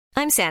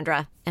I'm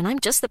Sandra, and I'm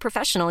just the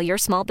professional your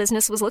small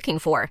business was looking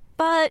for.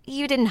 But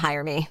you didn't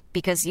hire me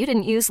because you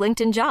didn't use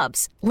LinkedIn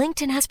Jobs.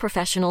 LinkedIn has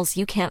professionals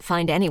you can't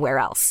find anywhere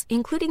else,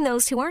 including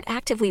those who aren't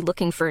actively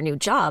looking for a new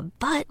job,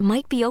 but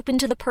might be open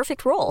to the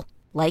perfect role,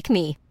 like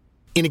me.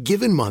 In a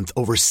given month,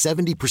 over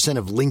 70%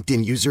 of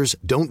LinkedIn users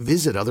don't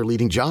visit other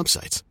leading job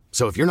sites.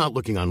 So if you're not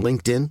looking on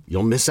LinkedIn,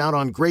 you'll miss out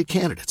on great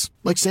candidates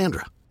like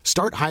Sandra.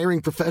 Start hiring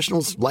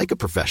professionals like a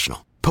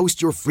professional.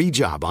 Post your free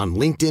job on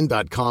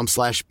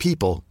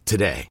linkedin.com/people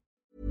today.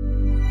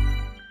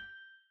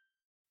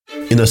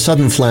 In a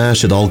sudden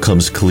flash, it all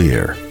comes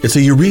clear. It's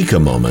a eureka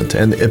moment,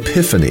 an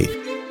epiphany.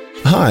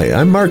 Hi,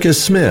 I'm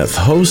Marcus Smith,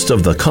 host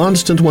of the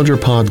Constant Wonder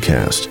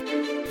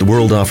podcast. The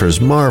world offers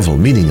marvel,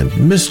 meaning,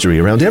 and mystery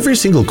around every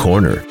single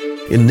corner.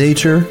 In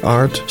nature,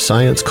 art,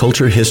 science,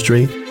 culture,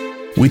 history,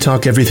 we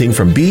talk everything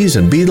from bees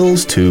and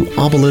beetles to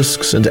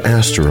obelisks and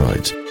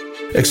asteroids.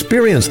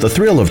 Experience the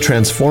thrill of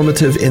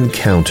transformative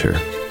encounter.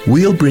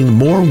 We'll bring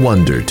more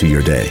wonder to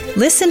your day.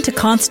 Listen to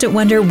Constant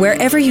Wonder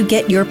wherever you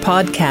get your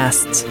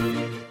podcasts.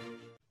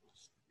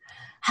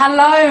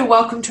 Hello,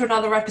 welcome to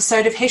another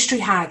episode of History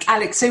Hack.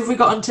 Alex, who have we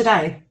got on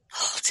today?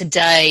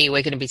 Today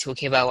we're going to be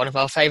talking about one of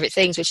our favourite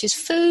things, which is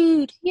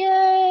food.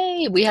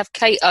 Yay! We have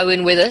Kate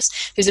Owen with us,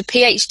 who's a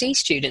PhD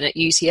student at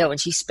UCL,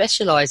 and she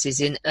specialises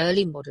in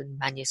early modern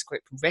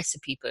manuscript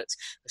recipe books,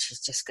 which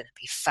is just going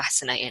to be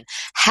fascinating.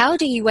 How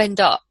do you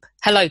end up,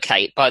 hello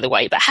Kate, by the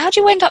way, but how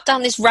do you end up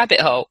down this rabbit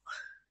hole?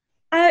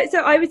 So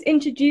I was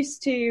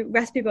introduced to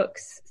recipe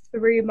books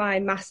through my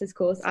master's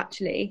course,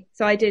 actually.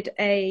 So I did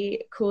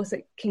a course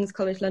at King's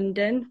College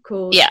London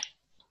called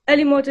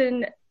Early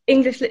Modern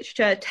English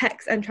Literature,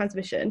 Text and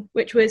Transmission,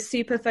 which was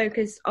super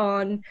focused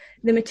on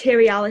the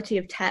materiality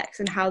of text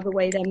and how the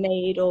way they're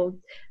made or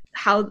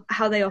how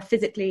they are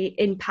physically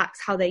impacts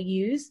how they're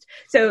used.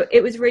 So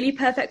it was really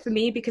perfect for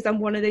me because I'm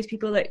one of those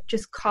people that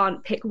just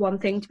can't pick one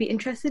thing to be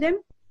interested in.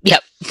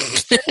 Yep.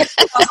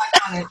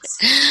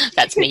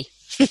 That's me.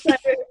 So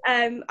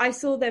I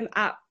saw them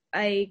at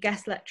a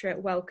guest lecture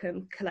at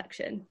Wellcome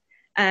Collection.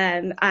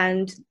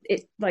 And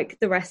it, like,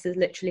 the rest is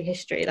literally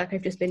history. Like,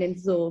 I've just been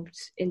absorbed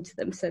into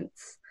them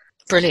since.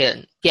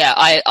 Brilliant. Yeah,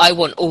 I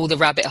want all the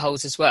rabbit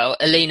holes as well.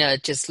 Alina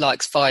just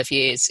likes 5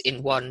 years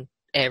in one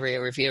area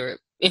of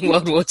Europe in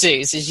World War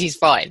II, so she's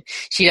fine.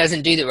 She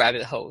doesn't do the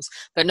rabbit holes.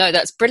 But no,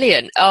 that's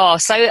brilliant. Oh,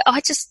 so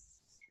I just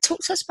talk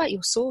to us about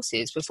your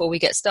sources before we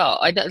get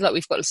started. I know, like,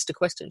 we've got a list of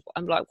questions.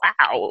 I'm like,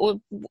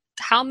 wow,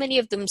 how many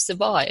of them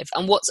survive?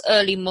 And what's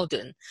early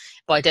modern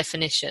by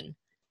definition?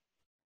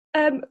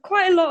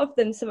 Quite a lot of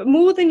them,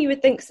 more than you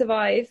would think,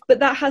 survive, but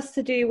that has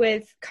to do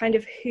with kind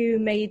of who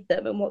made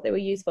them and what they were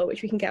used for,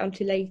 which we can get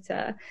onto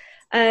later.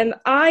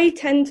 I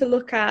tend to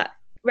look at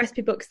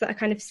recipe books that are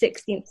kind of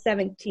 16th,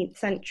 17th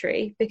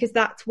century, because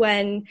that's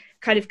when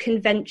kind of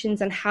conventions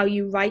and how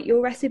you write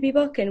your recipe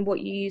book and what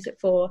you use it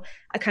for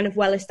are kind of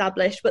well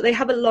established, but they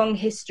have a long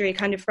history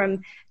kind of from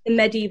the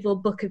medieval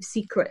Book of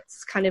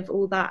Secrets, kind of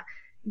all that,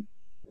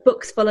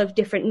 books full of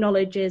different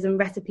knowledges and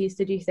recipes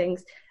to do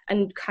things,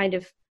 and kind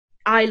of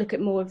I look at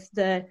more of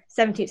the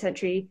 17th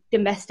century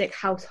domestic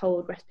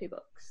household recipe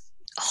books.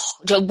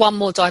 Oh, one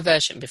more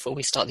diversion before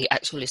we start the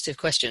actual list of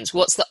questions.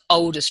 What's the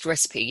oldest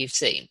recipe you've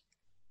seen?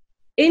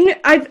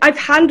 I've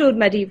handled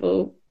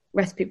medieval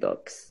recipe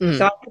books,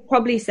 so I could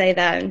probably say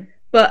then.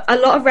 But a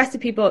lot of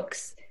recipe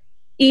books,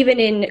 even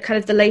in kind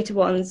of the later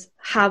ones,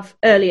 have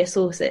earlier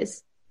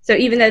sources. So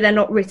even though they're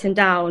not written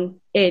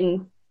down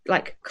in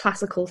like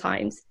classical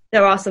times,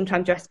 there are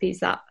sometimes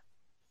recipes that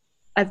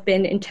have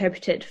been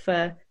interpreted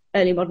for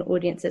early modern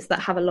audiences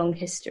that have a long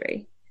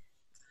history.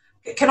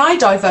 Can I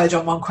diverge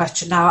on one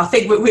question now? I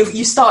think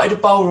you started a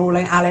bowl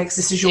rolling, Alex.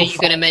 This is your fault. Are you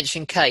going to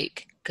mention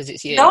cake because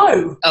it's you?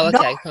 No. Oh,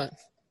 okay. No.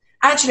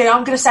 Actually,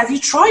 I'm going to say, have you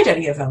tried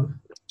any of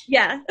them?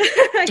 Yeah.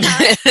 I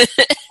have.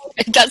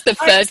 That's the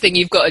first thing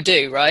you've got to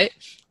do, right?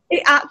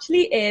 It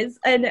actually is.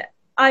 And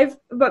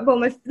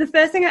the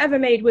first thing I ever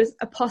made was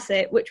a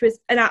posset, which was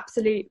an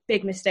absolute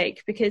big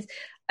mistake because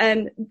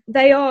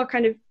they are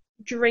kind of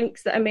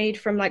drinks that are made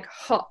from like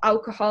hot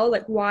alcohol,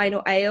 like wine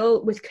or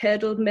ale, with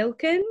curdled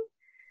milk in.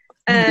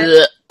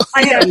 I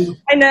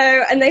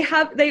know, and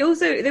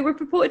they were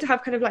purported to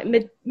have kind of like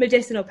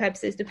medicinal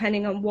purposes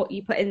depending on what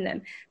you put in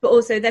them, but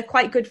also they're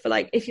quite good for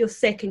like if you're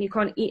sick and you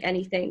can't eat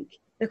anything.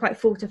 They're quite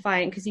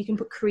fortifying because you can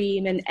put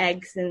cream and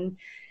eggs and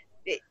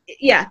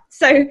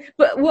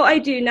but what I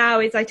do now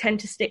is I tend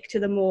to stick to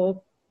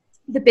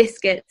the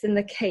biscuits and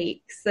the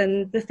cakes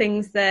and the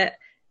things that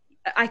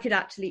I could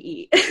actually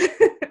eat.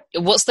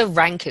 What's the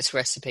rankest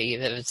recipe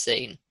you've ever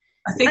seen?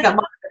 I think that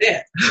might be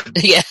it.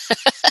 Yeah.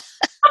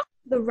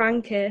 The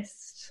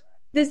rankest.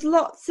 There's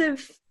lots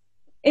of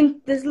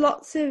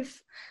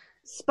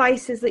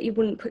spices that you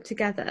wouldn't put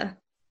together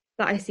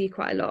that I see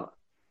quite a lot.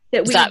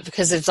 Is that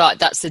because of like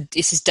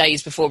this is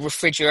days before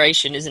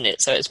refrigeration, isn't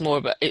it? So it's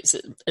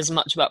as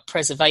much about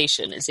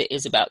preservation as it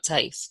is about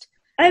taste.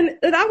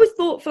 That was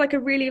thought for like a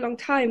really long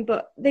time,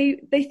 but they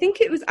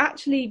think it was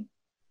actually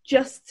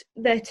just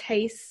their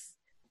tastes.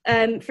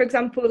 For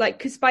example, like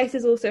because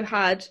spices also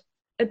had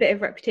a bit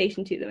of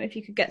reputation to them if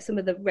you could get some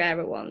of the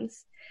rarer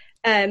ones.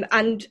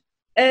 And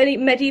early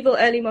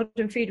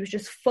modern food was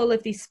just full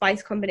of these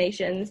spice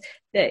combinations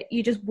that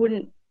you just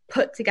wouldn't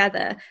put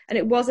together. And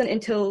it wasn't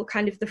until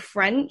kind of the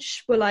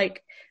French were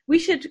like, we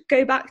should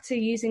go back to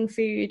using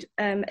food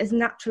as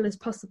natural as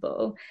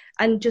possible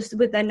and just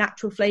with their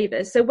natural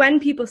flavors. So when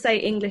people say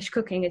English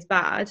cooking is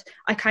bad,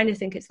 I kind of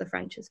think it's the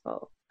French's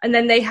fault. And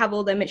then they have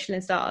all their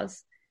Michelin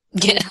stars.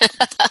 Yeah.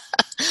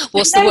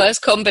 What's the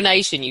worst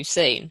combination you've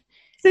seen?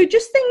 So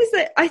just things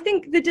that I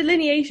think the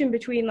delineation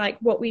between like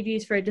what we'd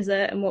use for a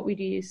dessert and what we'd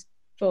use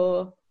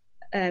for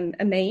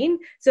a main.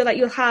 So like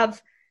you'll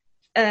have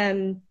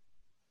cinnamon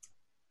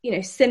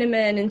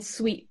and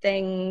sweet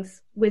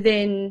things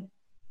within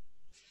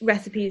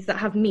recipes that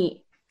have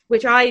meat,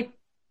 which I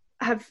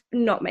have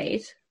not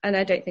made and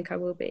I don't think I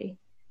will be.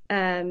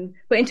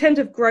 But in terms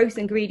of gross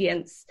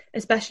ingredients,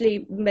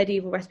 especially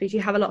medieval recipes, you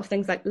have a lot of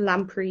things like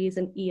lampreys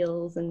and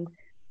eels and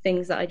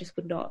things that I just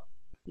would not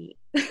eat.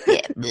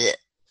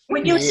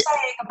 When you were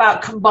saying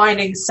about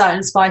combining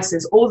certain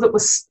spices, all that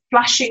was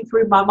flashing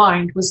through my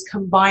mind was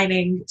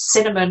combining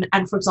cinnamon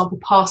and, for example,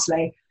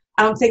 parsley.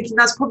 And I'm thinking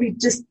that's probably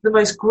just the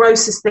most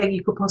grossest thing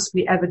you could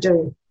possibly ever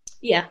do.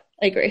 Yeah,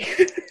 I agree.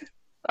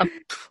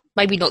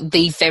 Maybe not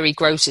the very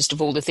grossest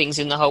of all the things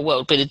in the whole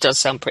world, but it does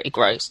sound pretty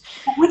gross.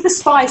 With the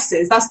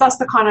spices, that's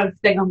the kind of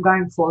thing I'm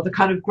going for, the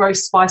kind of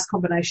gross spice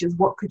combinations.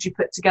 What could you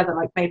put together?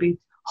 Like maybe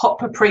hot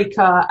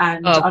paprika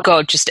and... Oh,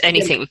 God, just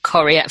anything with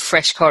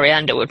fresh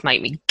coriander would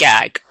make me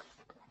gag.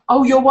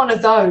 Oh, you're one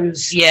of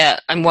those. Yeah,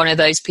 I'm one of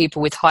those people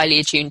with highly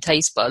attuned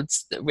taste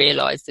buds that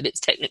realise that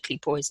it's technically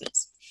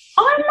poisonous.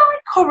 I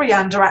like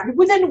coriander,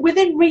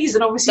 within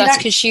reason, obviously. That's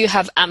because you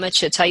have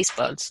amateur taste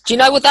buds. Do you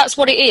know what? That's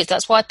what it is.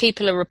 That's why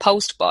people are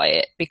repulsed by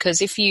it,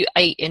 because if you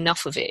ate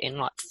enough of it in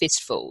like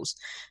fistfuls,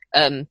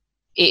 it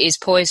is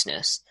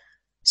poisonous.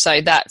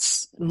 So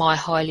that's my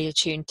highly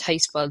attuned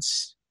taste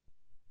buds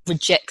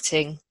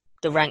rejecting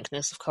the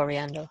rankness of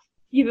coriander.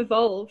 You've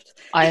evolved.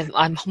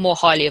 I'm more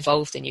highly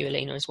evolved than you,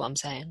 Alina, is what I'm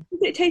saying.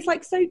 Does it taste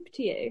like soap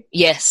to you?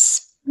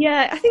 Yes.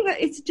 Yeah, I think that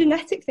it's a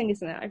genetic thing,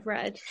 isn't it? I've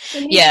read. So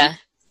yeah.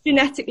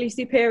 Genetically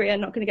superior,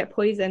 not going to get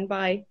poisoned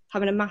by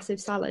having a massive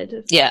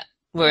salad. Yeah,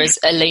 whereas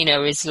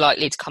Alina is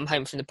likely to come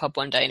home from the pub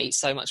one day and eat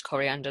so much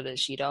coriander that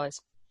she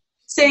dies.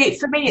 See,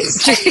 for me,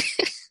 it's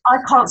I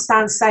can't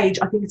stand sage.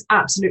 I think it's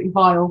absolutely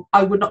vile.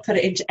 I would not put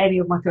it into any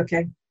of my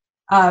cooking.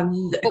 But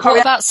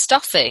what about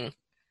stuffing?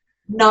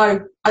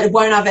 No, I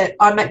won't have it.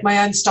 I make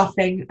my own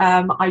stuffing.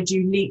 I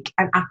do leek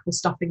and apple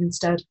stuffing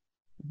instead.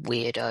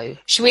 Weirdo.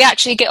 Should we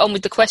actually get on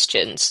with the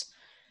questions?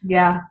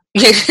 Yeah.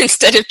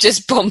 Instead of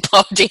just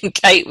bombarding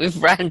Kate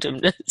with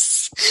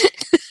randomness.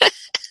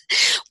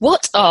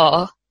 What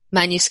are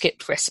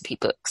manuscript recipe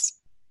books?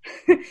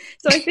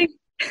 So I think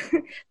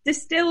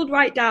distilled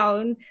right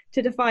down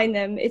to define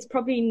them, it's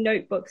probably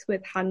notebooks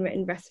with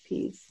handwritten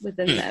recipes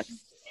within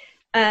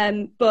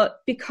them.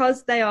 But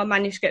because they are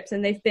manuscripts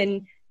and they've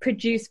been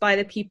produced by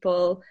the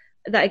people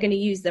that are going to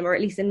use them, or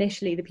at least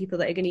initially the people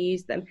that are going to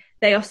use them,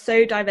 they are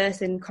so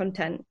diverse in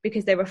content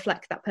because they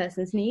reflect that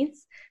person's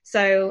needs.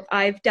 So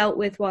I've dealt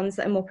with ones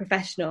that are more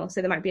professional.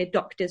 So there might be a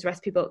doctor's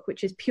recipe book,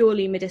 which is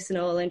purely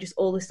medicinal and just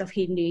all the stuff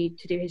he'd need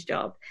to do his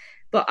job.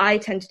 But I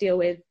tend to deal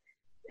with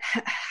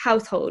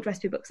household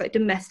recipe books, like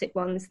domestic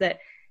ones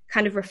that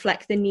kind of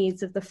reflect the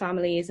needs of the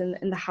families and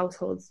the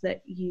households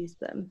that use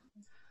them.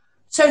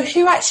 So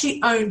who actually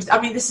owned,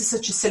 I mean, this is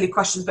such a silly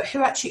question, but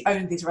who actually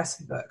owned these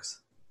recipe books?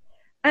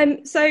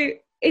 So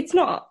it's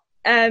not.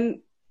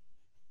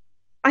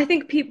 I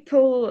think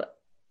people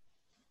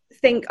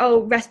think,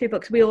 oh, recipe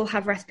books, we all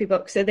have recipe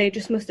books, so they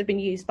just must have been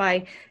used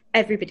by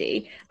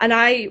everybody.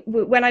 And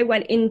when I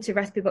went into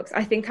recipe books,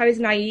 I think I was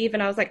naive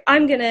and I was like,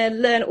 I'm going to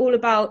learn all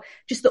about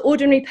just the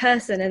ordinary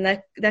person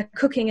and their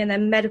cooking and their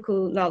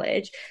medical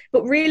knowledge.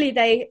 But really,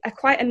 they are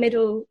quite a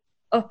middle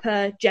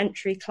upper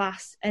gentry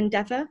class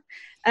endeavour.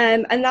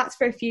 And that's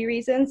for a few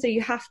reasons. So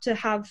you have to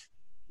have,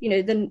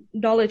 the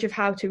knowledge of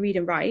how to read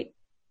and write,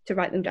 to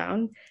write them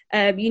down.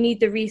 You need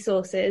the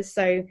resources,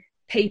 so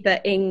paper,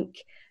 ink.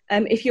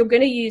 If you're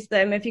going to use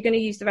them, if you're going to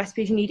use the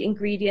recipes, you need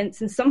ingredients.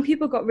 And some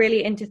people got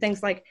really into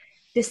things like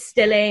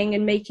distilling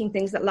and making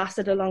things that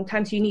lasted a long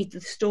time. So you need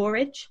the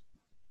storage.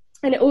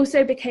 And it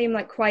also became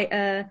like quite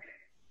a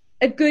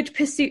good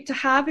pursuit to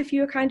have if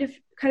you were kind of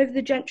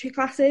the gentry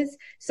classes.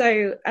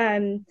 So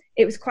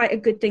it was quite a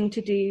good thing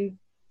to do,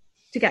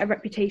 to get a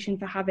reputation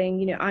for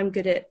having, I'm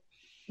good at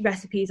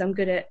recipes, I'm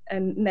good at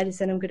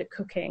medicine, I'm good at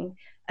cooking.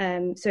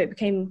 So it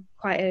became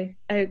quite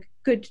a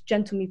good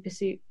gentlemanly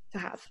pursuit to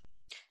have.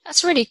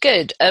 That's really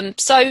good.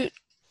 So,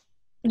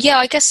 yeah,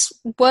 I guess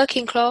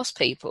working class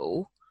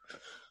people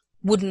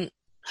wouldn't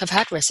have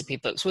had recipe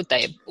books, would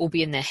they? All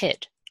be in their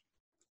head.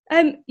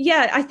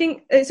 Yeah, I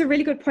think it's a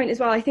really good point as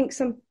well. I think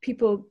some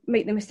people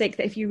make the mistake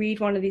that if you read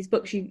one of these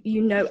books,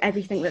 you know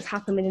everything that's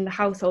happening in the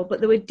household, but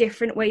there were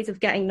different ways of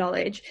getting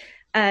knowledge.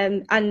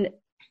 And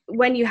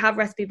when you have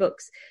recipe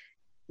books,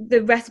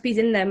 the recipes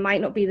in there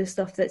might not be the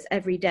stuff that's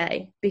every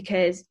day,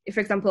 because, for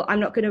example, I'm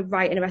not going to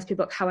write in a recipe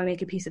book how I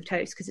make a piece of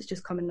toast because it's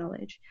just common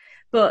knowledge.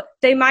 But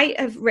they might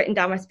have written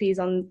down recipes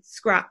on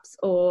scraps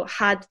or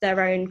had their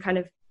own kind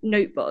of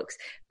notebooks.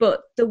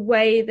 But the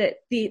way that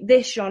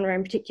this genre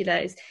in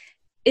particular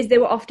is they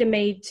were often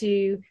made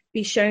to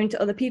be shown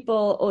to other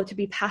people or to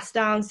be passed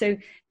down. So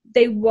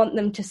they want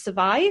them to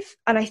survive.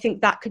 And I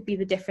think that could be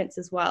the difference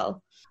as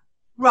well.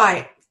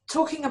 Right.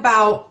 Talking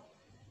about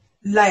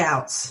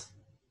layouts.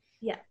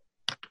 Yeah.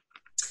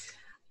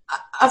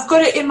 I've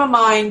got it in my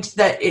mind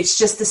that it's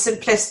just the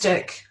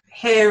simplistic,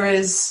 here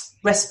is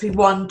recipe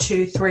 1,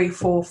 2, 3,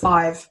 4,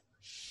 5.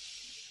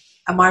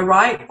 Am I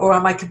right, or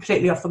am I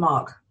completely off the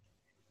mark?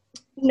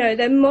 No,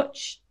 they're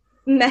much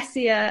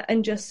messier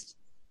and just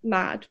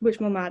mad, much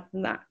more mad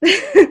than that.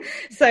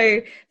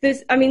 So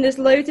there's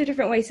loads of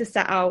different ways to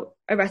set out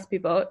a recipe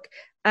book.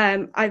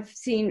 I've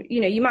seen,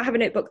 you might have a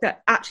notebook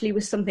that actually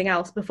was something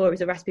else before it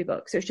was a recipe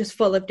book, so it's just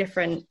full of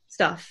different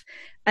stuff.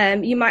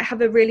 You might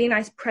have a really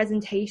nice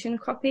presentation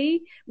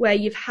copy where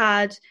you've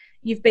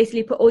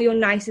basically put all your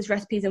nicest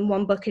recipes in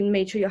one book and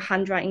made sure your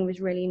handwriting was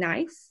really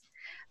nice.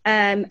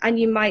 And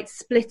you might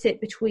split it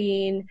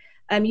between,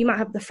 you might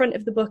have the front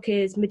of the book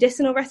is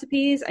medicinal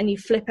recipes and you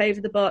flip over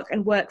the book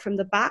and work from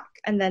the back,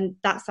 and then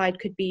that side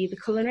could be the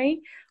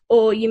culinary.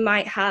 Or you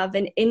might have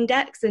an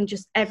index and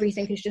just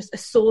everything is just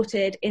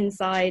assorted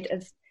inside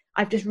of,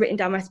 I've just written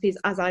down recipes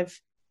as I've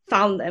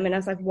found them and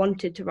as I've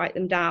wanted to write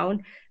them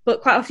down.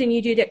 But quite often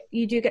you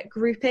do get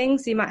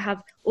groupings. So you might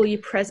have all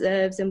your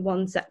preserves in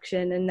one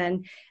section, and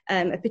then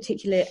a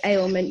particular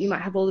ailment, you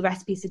might have all the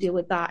recipes to deal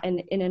with that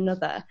in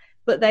another.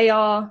 But they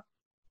are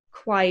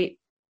quite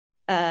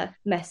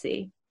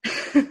messy.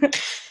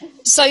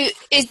 So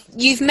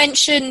you've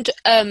mentioned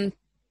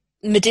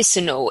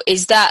medicinal.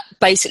 Is that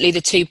basically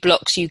the two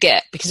blocks you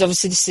get? Because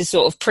obviously this is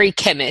sort of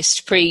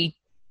pre-chemist,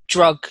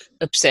 pre-drug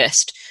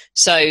obsessed.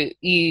 So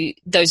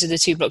those are the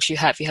two blocks you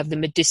have. You have the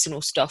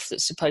medicinal stuff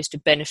that's supposed to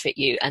benefit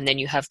you, and then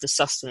you have the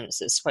sustenance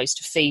that's supposed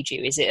to feed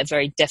you. Is it a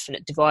very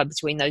definite divide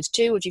between those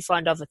two, or do you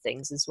find other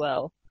things as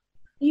well?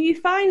 You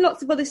find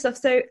lots of other stuff.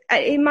 So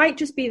it might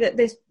just be that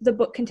the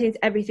book contains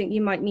everything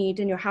you might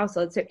need in your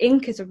household. So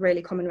ink is a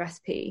really common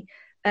recipe.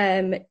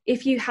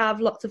 If you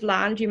have lots of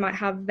land, you might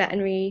have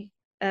veterinary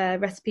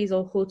recipes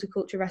or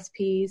horticulture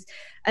recipes.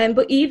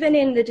 But even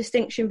in the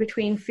distinction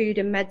between food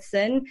and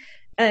medicine,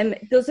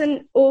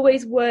 doesn't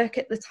always work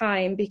at the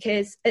time,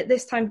 because at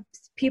this time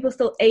people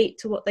still ate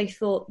to what they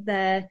thought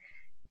their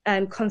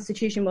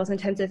constitution was in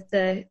terms of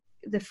the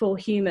four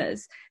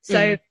humours.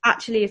 So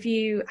actually, if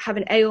you have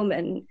an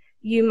ailment,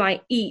 you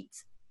might eat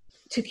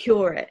to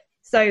cure it.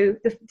 So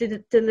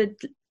the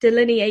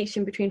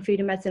delineation between food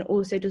and medicine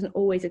also doesn't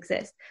always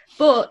exist.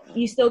 But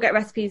you still get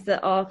recipes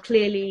that are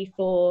clearly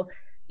for,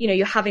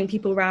 you're having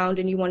people around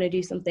and you want to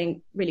do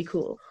something really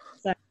cool.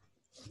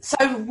 So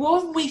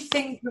when we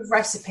think of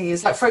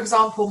recipes, like for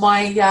example,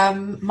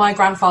 my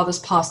grandfather's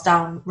passed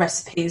down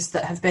recipes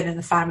that have been in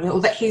the family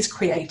or that he's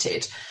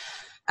created,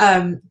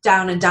 down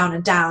and down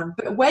and down.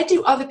 But where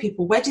do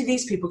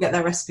these people get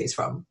their recipes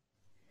from?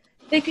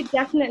 They could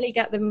definitely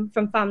get them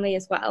from family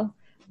as well.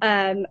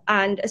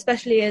 And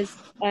especially as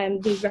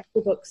these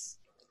recipe books,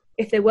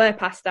 if they were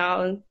passed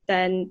down,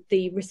 then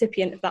the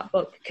recipient of that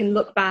book can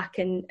look back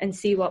and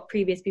see what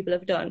previous people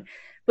have done.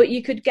 But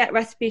you could get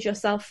recipes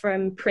yourself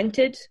from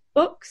printed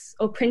books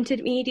or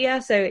printed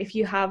media. So if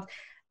you have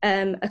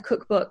a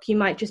cookbook, you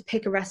might just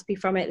pick a recipe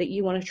from it that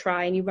you want to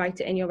try and you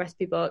write it in your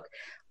recipe book.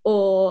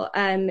 Or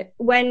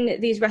when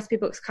these recipe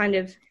books kind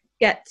of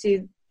get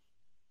to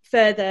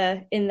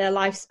further in their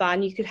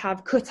lifespan, you could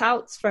have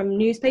cutouts from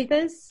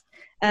newspapers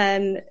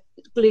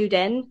glued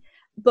in.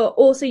 But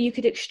also you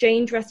could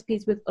exchange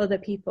recipes with other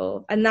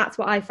people. And that's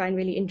what I find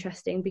really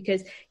interesting,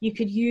 because you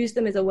could use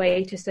them as a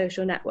way to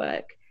social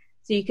network.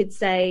 So you could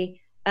say,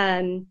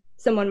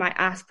 someone might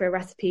ask for a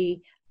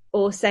recipe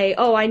or say,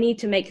 oh, I need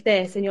to make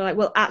this. And you're like,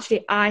 well,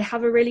 actually, I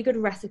have a really good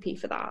recipe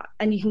for that.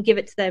 And you can give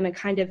it to them and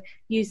kind of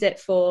use it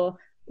for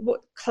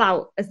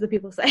clout, as the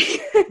people say.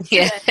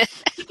 Yeah.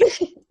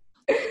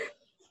 I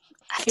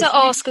have to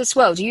ask as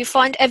well, do you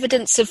find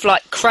evidence of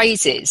like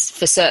crazes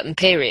for certain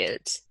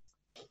periods?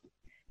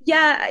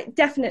 Yeah,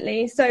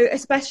 definitely. So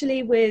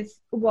especially with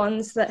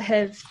ones that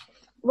have,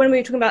 when we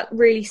were talking about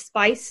really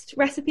spiced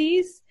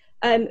recipes,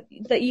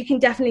 that you can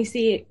definitely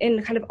see in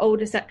the kind of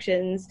older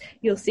sections,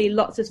 you'll see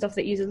lots of stuff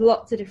that uses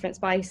lots of different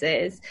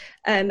spices.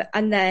 And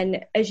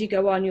then as you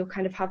go on, you'll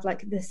kind of have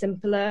like the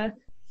simpler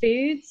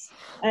foods.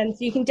 So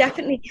you can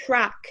definitely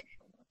track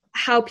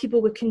how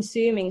people were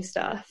consuming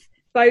stuff,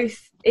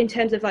 both in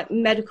terms of like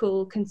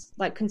medical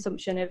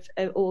consumption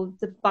of all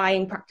the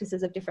buying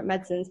practices of different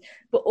medicines,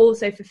 but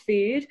also for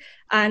food.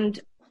 And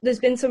there's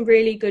been some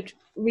really good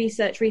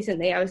research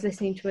recently. I was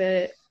listening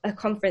to a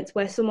conference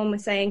where someone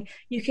was saying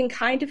you can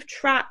kind of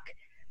track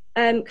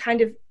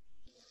kind of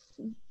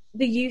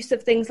the use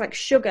of things like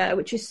sugar,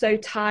 which is so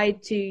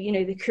tied to,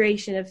 the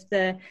creation of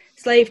the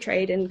slave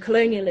trade and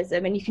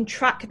colonialism. And you can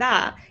track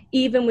that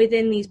even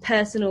within these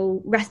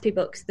personal recipe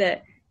books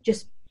that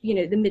just,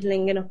 the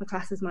middling and upper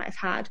classes might have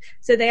had.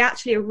 So they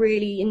actually are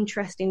really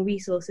interesting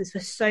resources for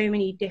so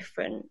many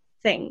different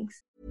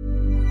things.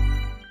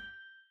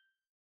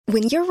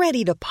 When you're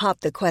ready to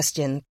pop the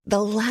question,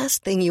 the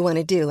last thing you want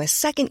to do is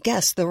second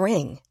guess the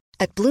ring.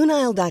 At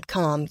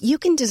BlueNile.com, you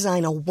can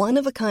design a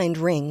one-of-a-kind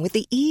ring with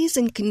the ease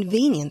and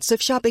convenience of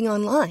shopping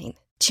online.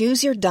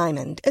 Choose your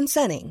diamond and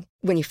setting.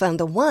 When you find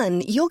the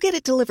one, you'll get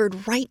it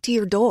delivered right to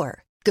your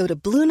door. Go to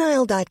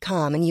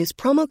BlueNile.com and use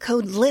promo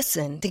code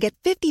LISTEN to get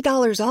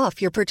 $50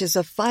 off your purchase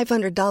of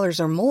 $500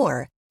 or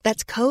more.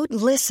 That's code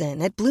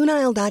LISTEN at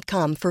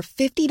BlueNile.com for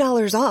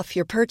 $50 off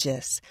your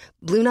purchase.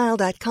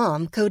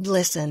 BlueNile.com, code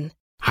LISTEN.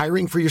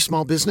 Hiring for your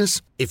small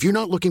business? If you're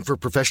not looking for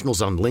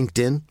professionals on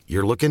LinkedIn,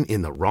 you're looking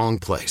in the wrong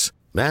place.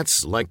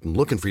 That's like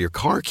looking for your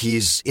car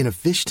keys in a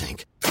fish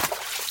tank.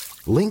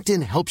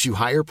 LinkedIn helps you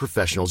hire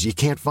professionals you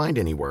can't find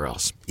anywhere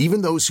else,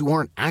 even those who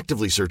aren't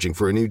actively searching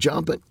for a new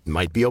job but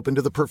might be open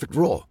to the perfect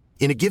role.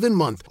 In a given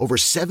month, over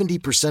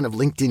 70% of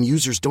LinkedIn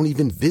users don't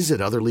even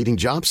visit other leading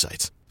job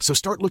sites. So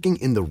start looking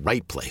in the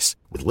right place.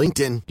 With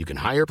LinkedIn, you can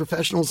hire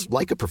professionals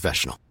like a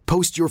professional.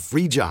 Post your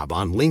free job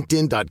on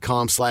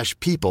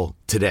linkedin.com/people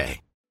today.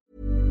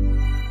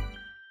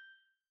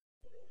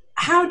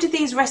 How do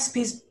these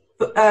recipes,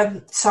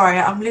 sorry,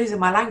 I'm losing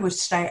my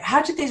language today.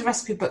 How did these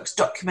recipe books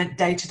document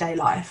day-to-day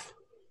life?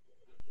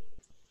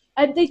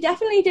 They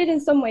definitely did in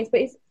some ways,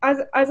 but it's,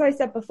 as I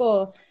said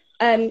before,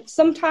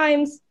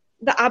 sometimes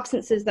the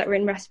absences that are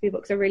in recipe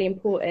books are really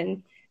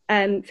important.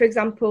 For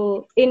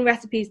example, in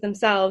recipes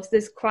themselves,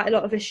 there's quite a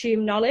lot of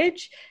assumed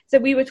knowledge. So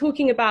we were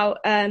talking about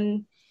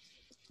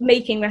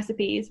making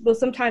recipes. Well,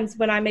 sometimes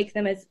when I make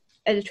them as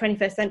a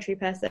 21st century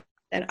person,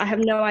 I have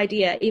no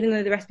idea, even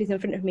though the recipe's in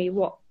front of me,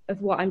 what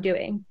I'm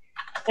doing.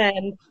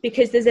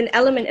 Because there's an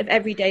element of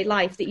everyday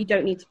life that you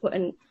don't need to put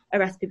in a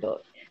recipe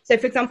book. So,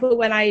 for example,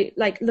 when I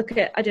look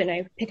at, I don't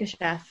know, pick a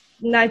chef,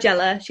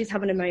 Nigella, she's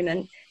having a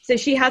moment. So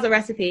she has a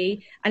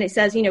recipe and it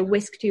says,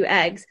 whisk 2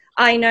 eggs.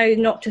 I know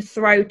not to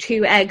throw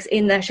 2 eggs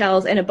in their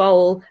shells in a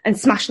bowl and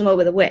smash them over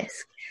with a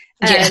whisk.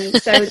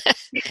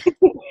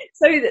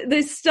 So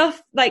there's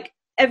stuff like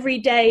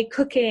everyday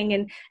cooking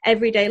and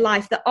everyday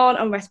life that aren't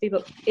on recipe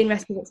books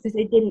because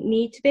they didn't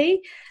need to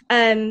be.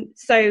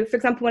 So, for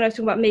example, when I was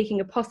talking about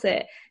making a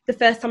posset, the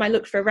first time I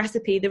looked for a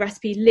recipe, the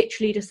recipe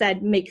literally just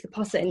said, make the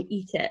posset and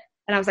eat it.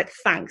 And I was like,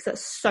 thanks,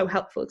 that's so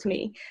helpful to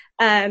me.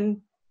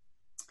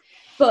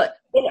 But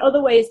in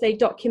other ways, they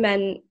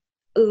document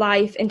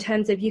life in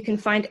terms of you can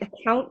find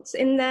accounts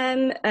in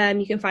them,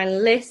 you can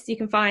find lists, you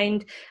can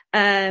find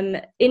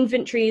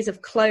inventories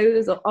of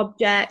clothes or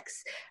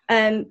objects,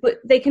 but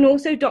they can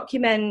also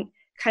document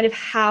kind of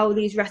how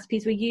these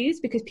recipes were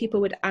used because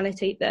people would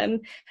annotate them.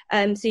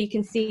 So you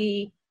can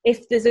see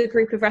if there's a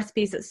group of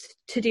recipes that's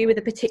to do with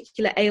a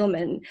particular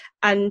ailment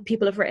and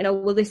people have written, oh,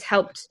 well, this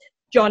helped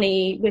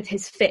Johnny with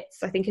his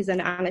fits, I think is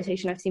an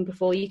annotation I've seen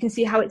before. You can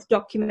see how it's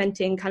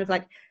documenting kind of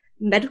like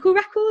medical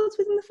records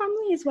within the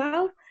family as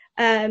well.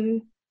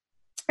 And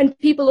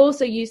people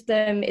also use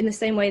them in the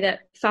same way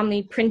that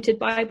family printed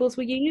Bibles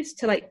were used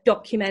to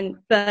document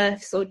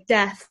births or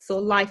deaths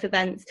or life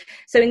events.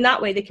 So in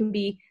that way, they can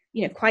be,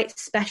 quite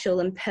special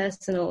and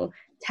personal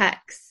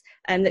texts,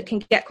 and that can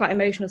get quite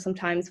emotional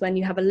sometimes when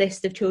you have a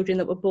list of children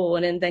that were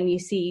born and then you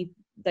see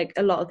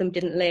a lot of them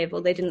didn't live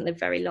or they didn't live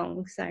very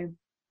long. So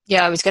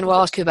yeah, I was going to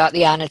ask you about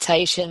the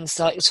annotations.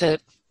 What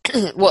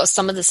are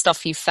some of the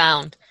stuff you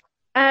found?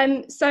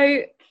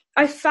 So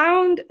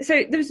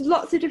there's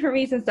lots of different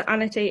reasons to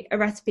annotate a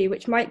recipe,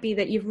 which might be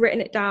that you've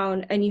written it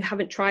down and you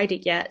haven't tried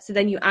it yet. So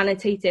then you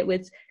annotate it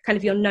with kind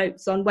of your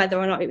notes on whether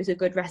or not it was a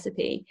good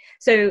recipe.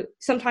 So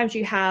sometimes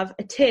you have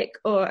a tick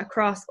or a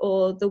cross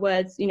or the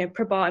words,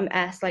 probatum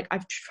S, like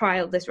I've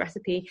trialed this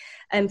recipe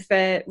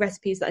for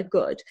recipes that are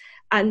good.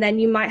 And then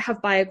you might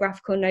have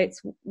biographical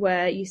notes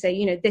where you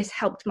say, this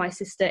helped my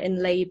sister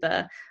in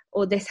labor,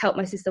 or this helped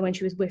my sister when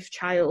she was with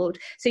child.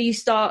 So you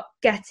start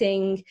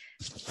getting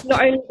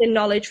not only the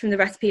knowledge from the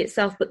recipe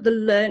itself, but the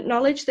learned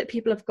knowledge that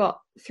people have got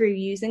through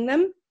using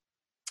them,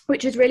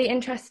 which is really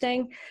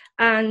interesting.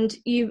 And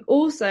you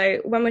also,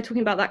 when we're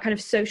talking about that kind of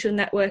social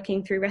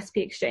networking through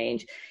recipe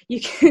exchange,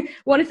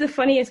 one of the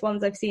funniest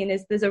ones I've seen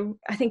is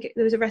I think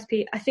there was a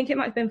recipe, I think it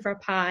might have been for a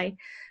pie,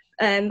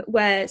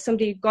 where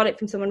somebody got it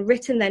from someone,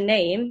 written their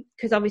name,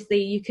 because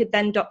obviously you could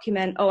then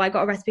document, oh, I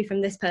got a recipe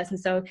from this person,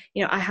 so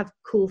I have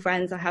cool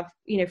friends, I have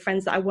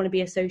friends that I want to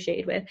be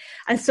associated with,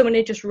 and someone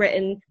had just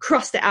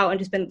crossed it out and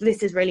just been,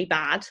 this is really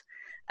bad,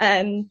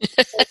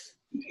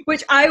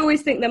 which I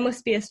always think there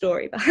must be a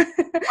story behind.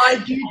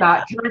 I do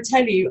that. Can I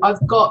tell you,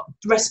 I've got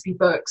recipe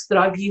books that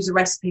I've used a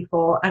recipe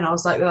for and I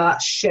was like, oh,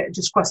 shit,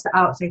 just crossed it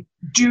out, so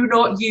do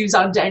not use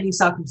under any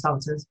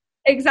circumstances.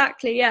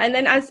 Exactly, yeah. And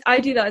then as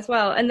I do that as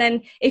well. And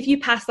then if you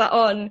pass that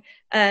on,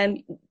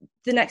 the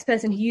next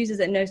person who uses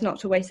it knows not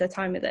to waste their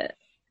time with it.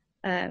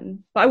 But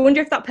I wonder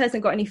if that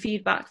person got any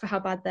feedback for how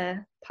bad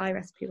their pie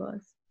recipe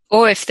was.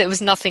 Or if there was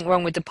nothing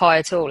wrong with the pie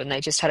at all and they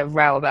just had a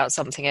row about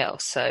something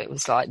else. So it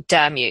was like,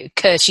 damn you,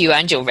 curse you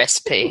and your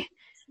recipe.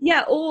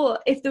 Yeah, or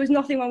if there was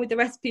nothing wrong with the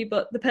recipe,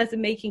 but the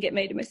person making it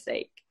made a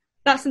mistake.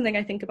 That's something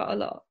I think about a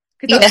lot.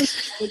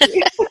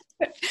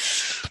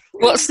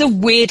 What's the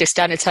weirdest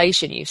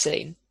annotation you've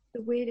seen?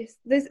 The weirdest.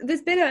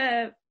 There's been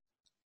an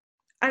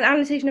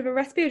annotation of a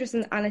recipe, or just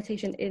an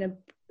annotation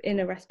in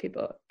a recipe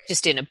book?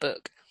 Just in a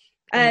book.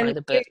 one of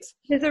the books.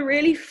 There's a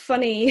really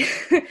funny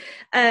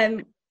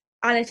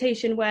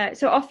annotation where,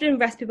 so often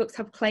recipe books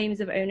have claims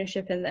of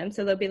ownership in them,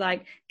 so they'll be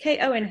like Kate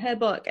Owen, her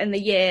book, and the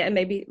year, and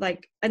maybe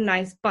like a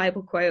nice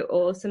Bible quote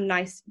or some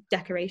nice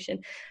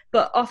decoration.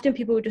 But often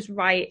people would just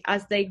write,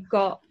 as they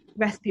got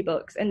recipe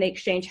books and they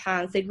exchanged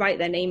hands, they'd write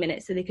their name in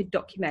it so they could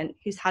document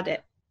who's had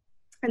it.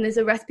 And there's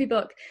a recipe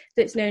book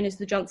that's known as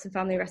the Johnson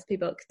Family Recipe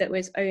Book that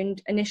was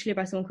owned initially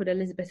by someone called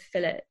Elizabeth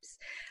Phillips,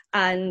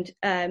 and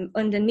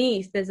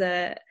underneath there's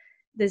a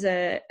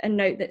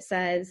note that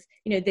says,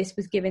 you know, this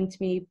was given to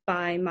me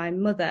by my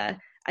mother,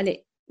 and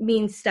it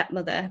means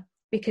stepmother,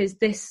 because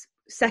this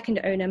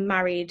second owner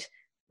married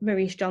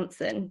Maurice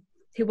Johnson,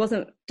 who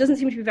doesn't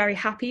seem to be very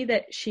happy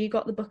that she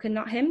got the book and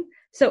not him.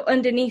 So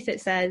underneath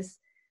it says,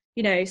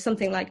 you know,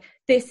 something like,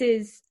 this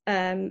is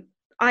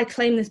I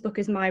claim this book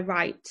as my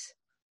right,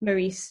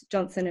 Maurice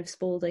Johnson of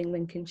Spalding,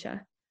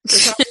 Lincolnshire.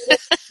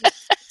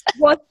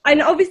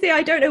 And obviously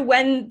I don't know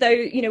when, though,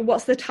 you know,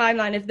 what's the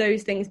timeline of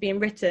those things being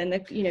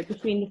written, you know,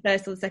 between the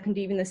first or the second,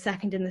 even the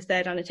second and the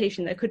third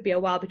annotation. There could be a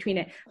while between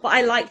it, but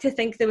I like to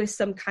think there was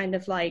some kind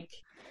of like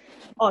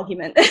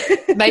argument.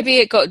 Maybe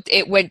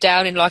it went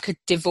down in like a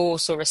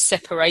divorce or a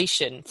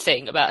separation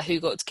thing about who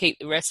got to keep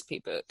the recipe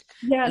book,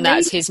 and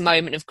that's his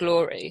moment of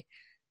glory.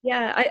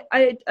 Yeah,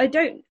 I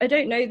don't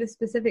know the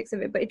specifics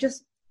of it, but it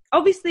just,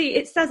 obviously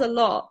it says a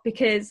lot,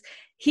 because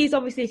he's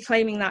obviously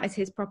claiming that as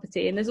his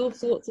property, and there's all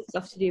sorts of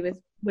stuff to do with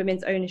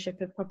women's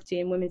ownership of property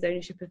and women's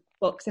ownership of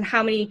books, and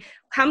how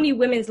many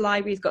women's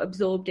libraries got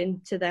absorbed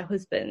into their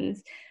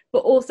husbands. But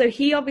also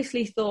he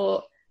obviously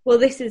thought, well,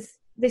 this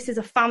is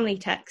a family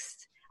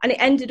text, and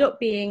it ended up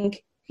being,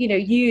 you know,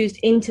 used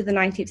into the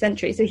 19th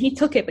century. So he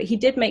took it, but he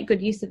did make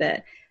good use of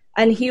it.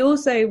 And he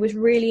also was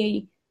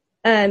really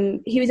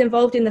he was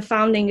involved in the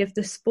founding of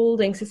the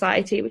Spalding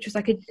Society, which was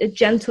like a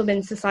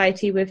gentleman's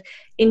society with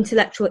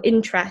intellectual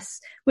interests,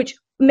 which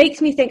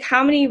makes me think,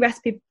 how many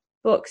recipe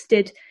books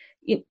did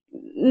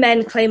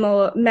men claim,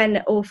 or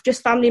men or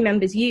just family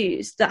members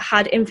use, that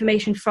had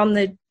information from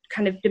the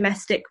kind of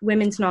domestic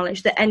women's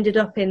knowledge that ended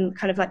up in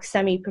kind of like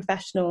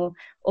semi-professional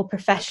or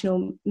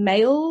professional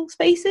male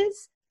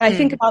spaces? I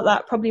think about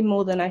that probably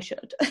more than I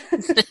should.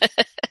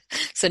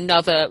 It's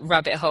another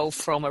rabbit hole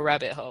from a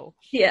rabbit hole.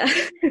 Yeah.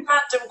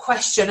 Random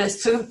question,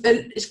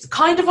 it's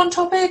kind of on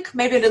topic,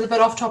 maybe a little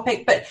bit off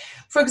topic, but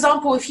for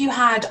example, if you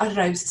had, I don't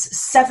know,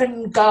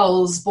 7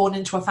 girls born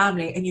into a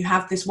family and you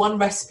have this one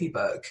recipe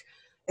book,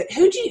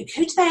 who do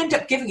they end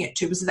up giving it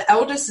to? Was it the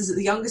eldest? Is it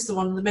the youngest, the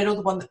one in the middle,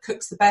 the one that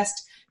cooks the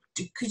best?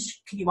 Can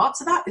you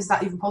answer that? Is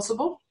that even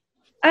possible?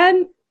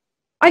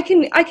 I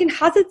can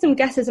hazard some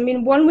guesses. I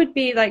mean, one would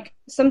be like,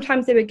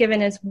 sometimes they were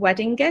given as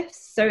wedding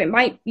gifts. So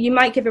you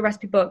might give a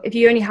recipe book if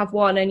you only have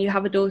one and you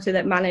have a daughter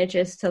that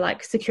manages to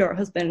like secure a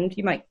husband,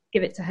 you might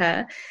give it to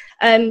her.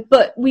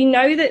 But we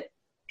know that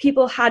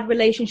people had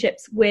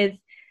relationships with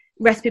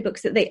recipe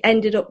books that they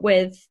ended up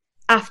with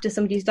after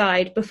somebody's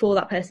died, before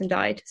that person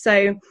died.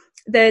 So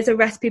there's a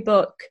recipe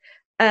book,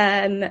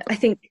 I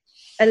think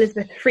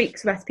Elizabeth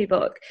Freke's recipe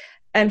book.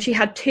 She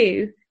had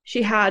 2.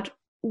 She had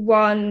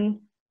one.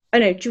 Oh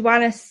no,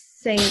 Joanna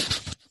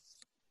St.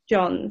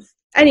 John's.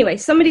 Anyway,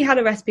 somebody had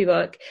a recipe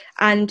book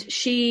and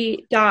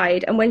she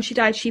died. And when she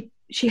died,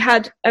 she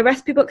had a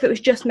recipe book that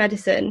was just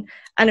medicine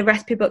and a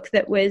recipe book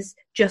that was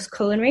just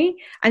culinary.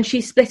 And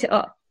she split it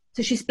up.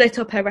 So she split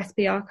up her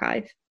recipe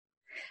archive.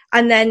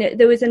 And then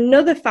there was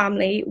another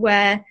family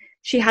where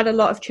she had a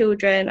lot of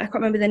children. I can't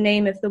remember the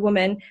name of the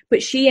woman,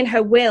 but she in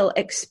her will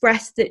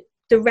expressed that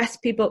the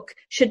recipe book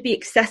should be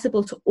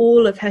accessible to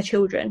all of her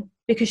children,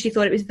 because she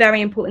thought it was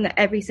very important that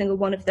every single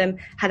one of them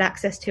had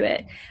access to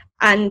it.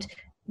 And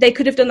they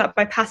could have done that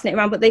by passing it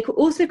around, but they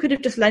could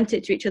have just lent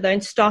it to each other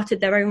and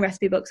started their own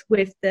recipe books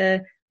with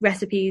the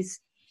recipes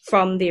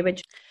from the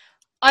original.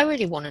 I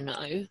really want to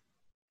know,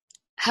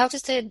 how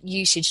does their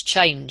usage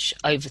change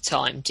over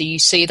time? Do you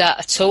see that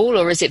at all,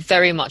 or is it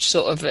very much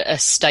sort of a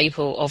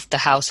staple of the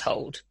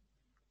household?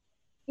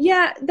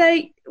 Yeah,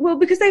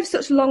 because they have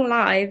such long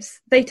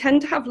lives, they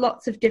tend to have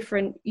lots of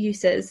different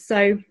uses.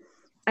 So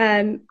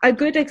a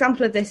good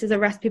example of this is a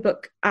recipe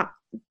book at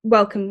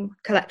Wellcome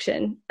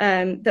Collection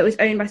that was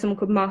owned by someone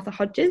called Martha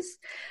Hodges,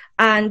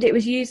 and it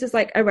was used as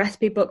like a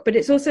recipe book, but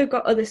it's also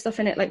got other stuff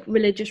in it, like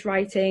religious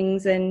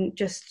writings and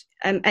just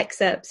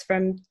excerpts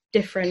from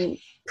different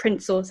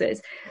print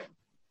sources.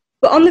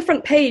 But on the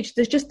front page,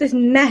 there's just this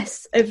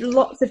mess of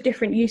lots of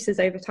different uses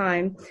over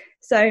time.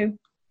 So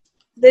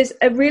there's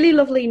a really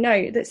lovely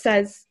note that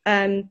says,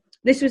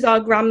 this was our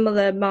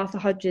grandmother Martha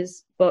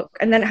Hodges' book,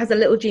 and then it has a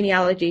little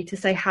genealogy to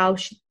say how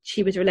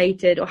she was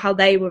related, or how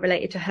they were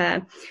related to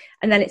her.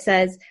 And then it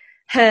says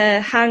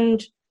her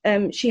hand,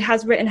 she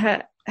has written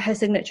her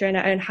signature in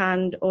her own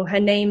hand, or her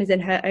name is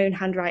in her own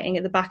handwriting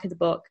at the back of the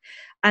book.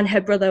 And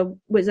her brother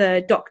was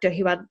a doctor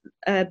who had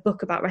a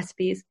book about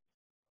recipes.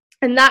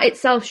 And that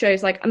itself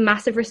shows like a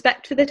massive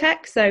respect for the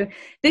text. So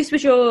this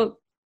was your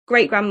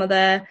great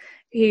grandmother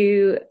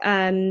who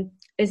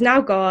is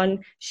now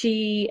gone.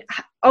 She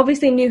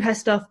obviously knew her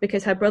stuff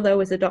because her brother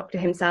was a doctor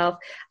himself,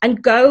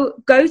 and go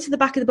to the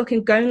back of the book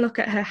and go and look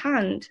at her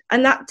hand.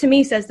 And that to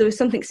me says there was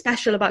something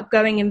special about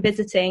going and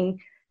visiting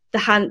the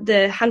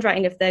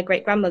handwriting of their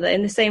great grandmother,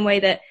 in the same way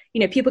that,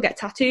 you know, people get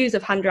tattoos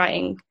of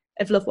handwriting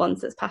of loved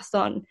ones that's passed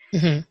on.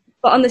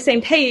 But on the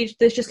same page,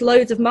 there's just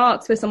loads of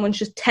marks where someone's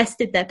just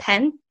tested their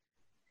pen.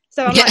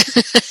 So I'm like,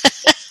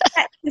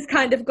 has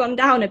kind of gone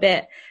down a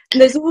bit.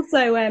 And there's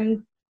also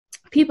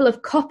people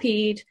have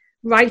copied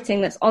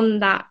writing that's on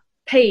that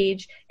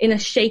page in a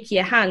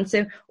shakier hand.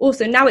 So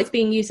also now it's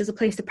being used as a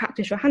place to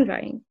practice your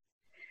handwriting.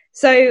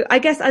 So I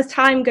guess as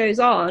time goes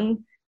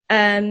on,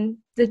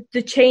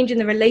 the change in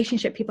the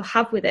relationship people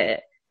have with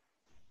it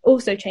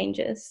also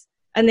changes,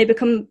 and they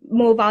become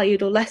more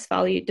valued or less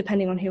valued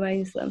depending on who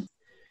owns them.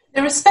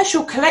 There are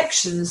special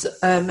collections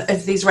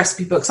of these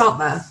recipe books, aren't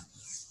there?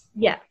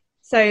 Yeah.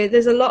 So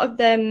there's a lot of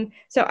them.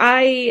 So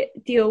I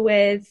deal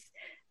with,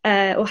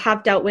 or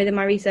have dealt with in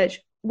my research,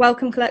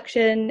 Wellcome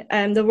Collection,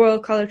 the Royal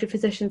College of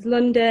Physicians,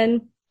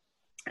 London.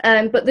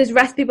 But there's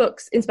recipe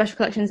books in special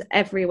collections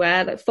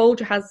everywhere. Like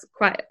Folger has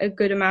quite a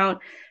good amount.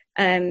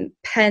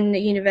 Penn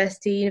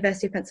University of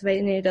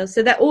Pennsylvania does.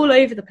 So they're all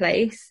over the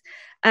place.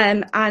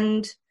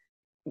 And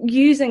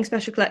using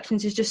special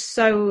collections is just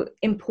so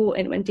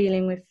important when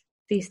dealing with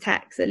these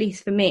texts, at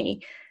least for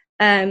me,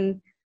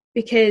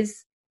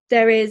 because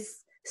there is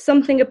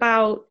something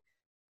about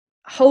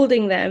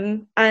holding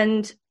them,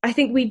 and I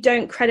think we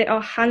don't credit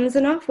our hands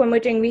enough when we're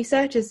doing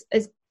research as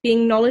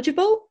being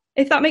knowledgeable,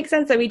 if that makes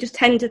sense. So we just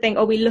tend to think,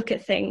 oh, we look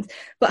at things,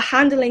 but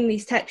handling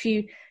these texts,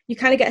 you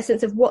kind of get a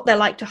sense of what they're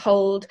like to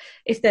hold.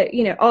 If they're,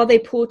 you know, are they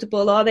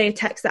portable? Are they a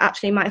text that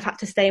actually might have had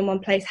to stay in one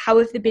place? How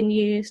have they been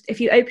used?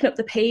 If you open up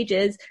the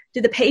pages,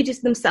 do the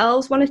pages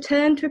themselves want to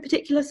turn to a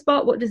particular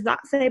spot? What does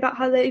that say about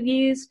how they're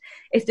used?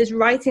 If there's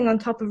writing on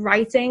top of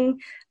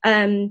writing,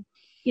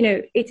 you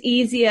know, it's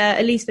easier,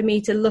 at least for me,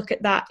 to look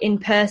at that in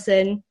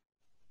person.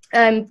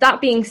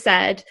 That being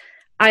said,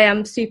 I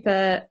am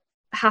super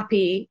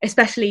happy,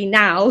 especially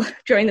now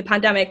during the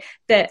pandemic,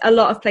 that a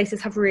lot of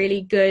places have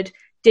really good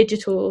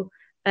digital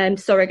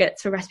surrogates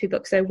for recipe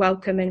books. So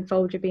Wellcome and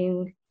Folger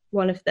being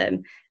one of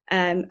them.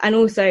 And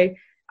also,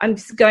 I'm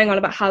going on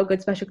about how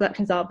good special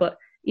collections are, but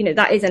you know,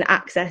 that is an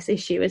access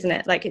issue, isn't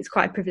it? Like, it's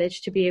quite a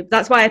privilege to be,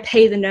 that's why I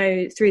pay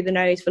through the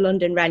nose for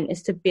London rent,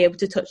 is to be able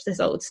to touch this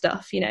old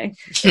stuff, you know.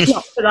 It's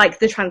not for like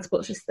the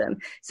transport system.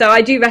 So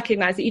I do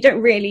recognise that you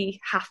don't really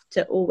have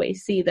to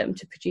always see them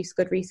to produce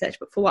good research,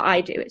 but for what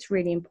I do, it's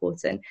really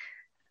important.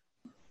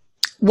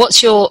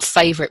 What's your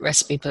favourite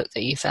recipe book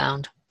that you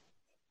found?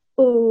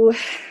 Oh,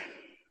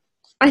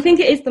 I think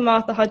it is the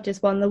Martha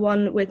Hodges one, the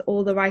one with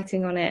all the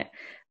writing on it,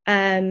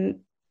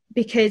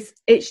 because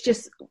it's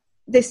just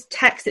this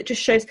text that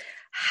just shows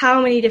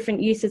how many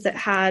different uses it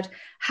had,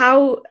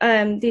 how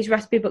these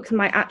recipe books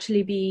might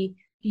actually be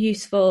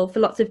useful for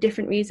lots of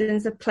different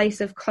reasons, a place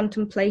of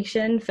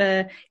contemplation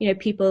for, you know,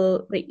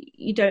 people that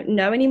you don't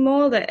know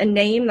anymore, that a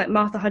name like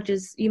Martha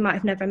Hodges, you might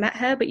have never met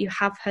her, but you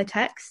have her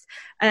text.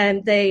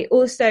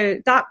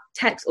 That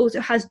text also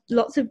has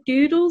lots of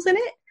doodles in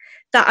it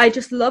that I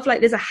just love. Like,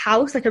 there's a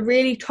house, like a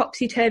really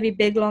topsy-turvy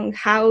big long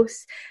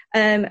house.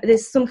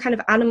 There's some kind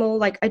of animal,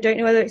 like I don't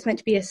know whether it's meant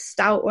to be a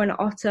stoat or an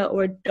otter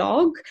or a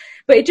dog,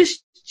 but it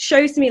just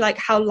shows to me like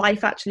how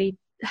life actually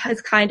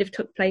has kind of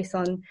took place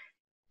on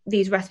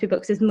these recipe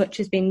books, as much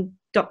as been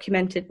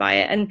documented by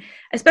it. And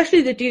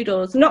especially the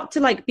doodles, not to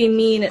like be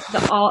mean at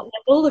the art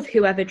level of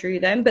whoever drew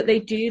them, but they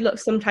do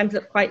sometimes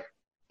look quite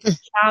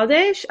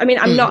childish. I mean,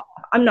 I'm not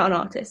an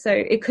artist, so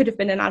it could have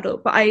been an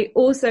adult, but I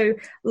also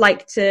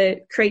like to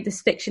create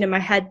this fiction in my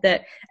head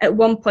that at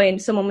one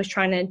point someone was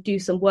trying to do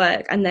some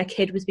work and their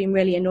kid was being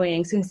really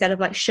annoying, so instead of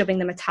like shoving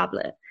them a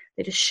tablet,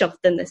 they just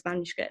shoved them this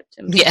manuscript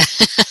and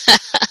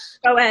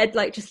go ahead,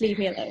 like, just leave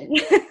me alone.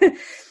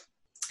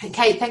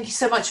 Kate, thank you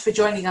so much for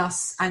joining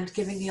us and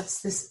giving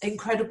us this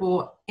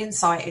incredible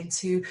insight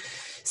into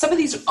some of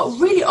these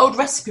really old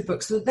recipe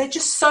books. They're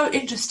just so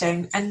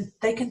interesting, and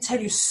they can tell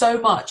you so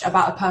much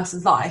about a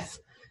person's life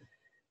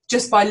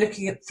just by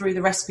looking through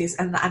the recipes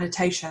and the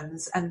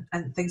annotations and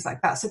things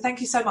like that. So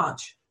thank you so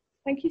much.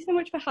 Thank you so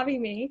much for having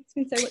me. It's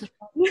been so much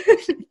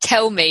fun.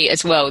 Tell me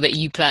as well that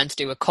you plan to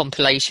do a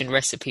compilation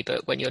recipe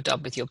book when you're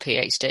done with your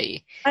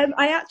PhD.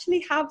 I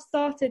actually have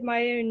started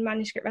my own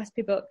manuscript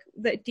recipe book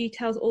that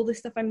details all the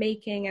stuff I'm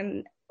making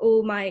and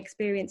all my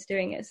experience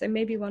doing it. So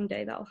maybe one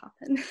day that'll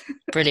happen.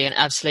 Brilliant.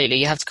 Absolutely.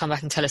 You have to come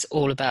back and tell us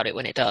all about it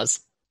when it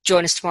does.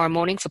 Join us tomorrow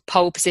morning for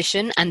Pole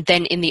Position, and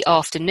then in the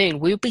afternoon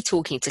we'll be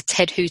talking to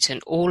Ted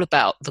Hooton all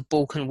about the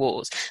Balkan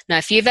Wars. Now,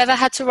 if you've ever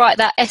had to write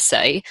that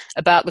essay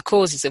about the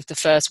causes of the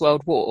First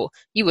World War,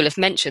 you will have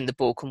mentioned the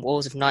Balkan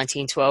Wars of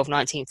 1912,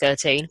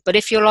 1913, but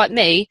if you're like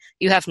me,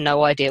 you have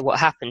no idea what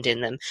happened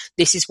in them.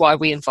 This is why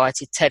we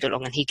invited Ted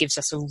along, and he gives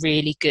us a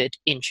really good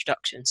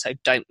introduction, so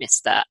don't miss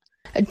that.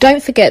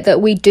 Don't forget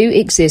that we do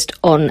exist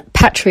on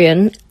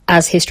Patreon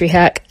as History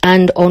Hack,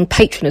 and on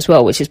Patreon as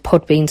well, which is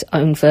Podbean's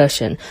own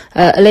version.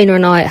 Alina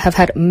and I have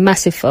had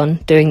massive fun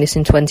doing this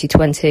in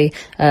 2020,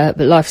 but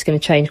life's going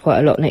to change quite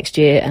a lot next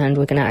year, and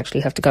we're going to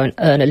actually have to go and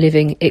earn a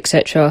living,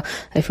 etc.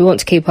 If we want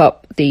to keep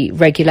up the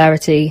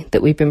regularity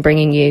that we've been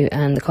bringing you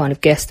and the kind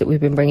of guests that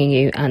we've been bringing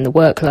you and the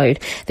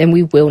workload, then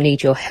we will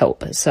need your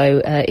help.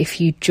 So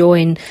if you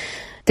join,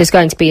 there's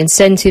going to be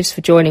incentives for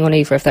joining on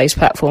either of those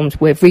platforms.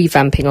 We're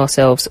revamping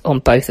ourselves on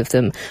both of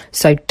them,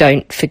 so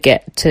don't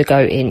forget to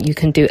go in. You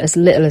can do as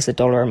little as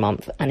 $1 a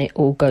month, and it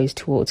all goes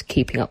towards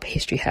keeping up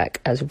History Hack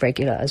as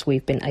regular as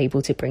we've been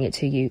able to bring it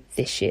to you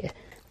this year.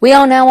 We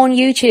are now on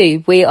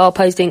YouTube. We are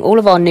posting all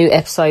of our new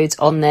episodes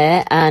on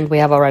there, and we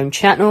have our own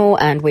channel,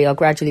 and we are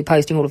gradually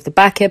posting all of the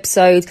back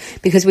episodes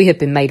because we have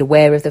been made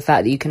aware of the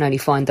fact that you can only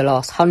find the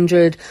last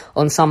 100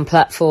 on some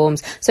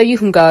platforms. So you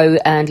can go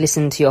and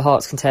listen to your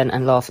heart's content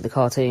and laugh at the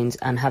cartoons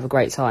and have a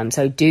great time.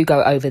 So do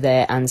go over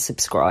there and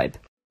subscribe.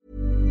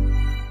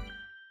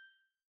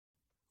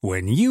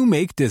 When you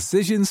make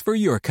decisions for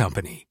your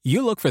company,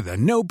 you look for the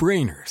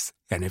no-brainers.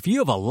 And if you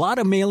have a lot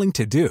of mailing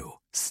to do,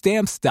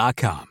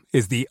 Stamps.com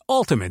is the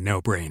ultimate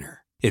no-brainer.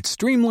 It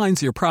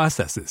streamlines your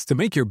processes to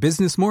make your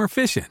business more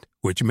efficient,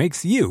 which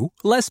makes you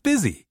less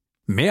busy.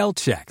 Mail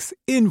checks,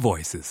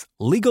 invoices,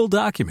 legal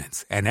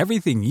documents, and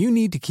everything you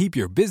need to keep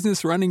your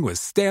business running with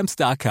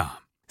Stamps.com.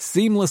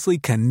 Seamlessly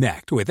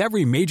connect with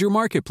every major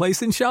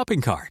marketplace and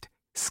shopping cart.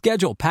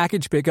 Schedule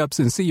package pickups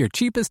and see your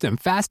cheapest and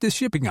fastest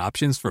shipping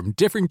options from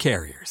different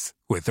carriers,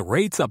 with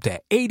rates up to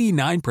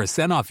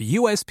 89% off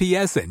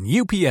USPS and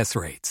UPS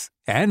rates.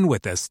 And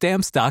with the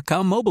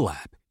Stamps.com mobile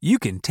app, you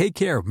can take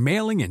care of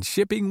mailing and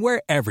shipping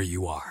wherever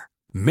you are.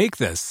 Make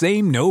the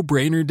same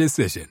no-brainer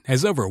decision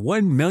as over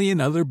 1 million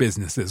other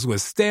businesses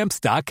with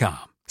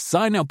Stamps.com.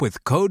 Sign up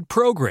with code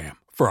PROGRAM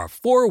for a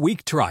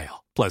 4-week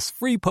trial, plus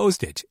free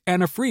postage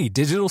and a free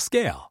digital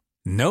scale.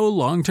 No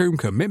long-term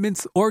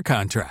commitments or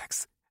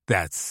contracts.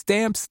 That's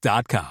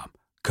Stamps.com.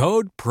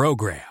 Code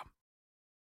PROGRAM.